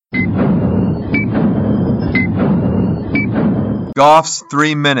Goff's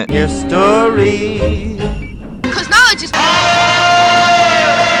 3-minute history. Because knowledge is...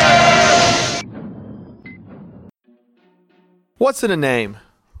 What's in a name?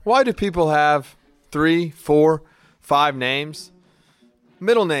 Why do people have 3, 4, 5 names?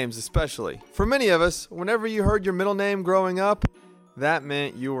 Middle names especially. For many of us, whenever you heard your middle name growing up, that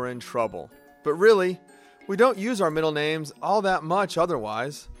meant you were in trouble. But really, we don't use our middle names all that much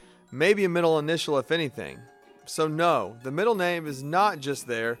otherwise. Maybe a middle initial if anything. So no, the middle name is not just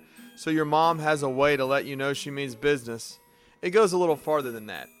there so your mom has a way to let you know she means business. It goes a little farther than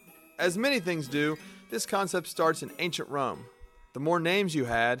that. As many things do, this concept starts in ancient Rome. The more names you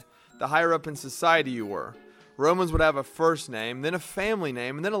had, the higher up in society you were. Romans would have a first name, then a family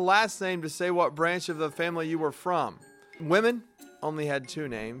name, and then a last name to say what branch of the family you were from. Women only had 2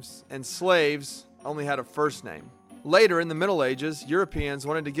 names, and slaves only had a first name. Later, in the Middle Ages, Europeans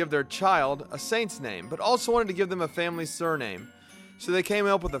wanted to give their child a saint's name, but also wanted to give them a family surname. So they came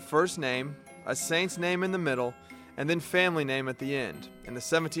up with a first name, a saint's name in the middle, and then family name at the end. In the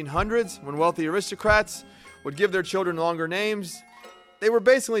 1700s, when wealthy aristocrats would give their children longer names, they were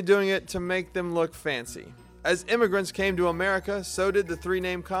basically doing it to make them look fancy. As immigrants came to America, so did the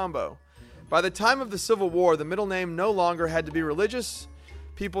 3-name combo. By the time of the Civil War, the middle name no longer had to be religious.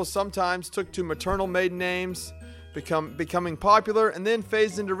 People sometimes took to maternal maiden names, becoming popular, and then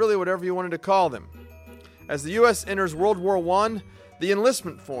phased into really whatever you wanted to call them. As the U.S. enters World War I, the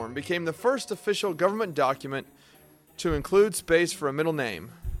enlistment form became the first official government document to include space for a middle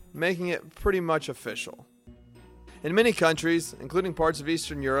name, making it pretty much official. In many countries, including parts of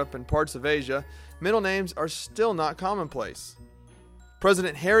Eastern Europe and parts of Asia, middle names are still not commonplace.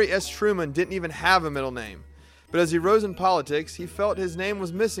 President Harry S. Truman didn't even have a middle name, but as he rose in politics, he felt his name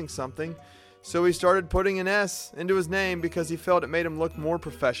was missing something, so he started putting an S into his name because he felt it made him look more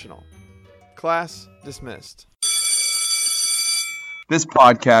professional. Class dismissed. This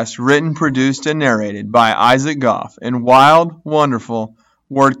podcast written, produced, and narrated by Isaac Goff in wild, wonderful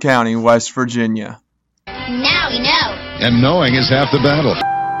Ward County, West Virginia. Now we know. And knowing is half the battle.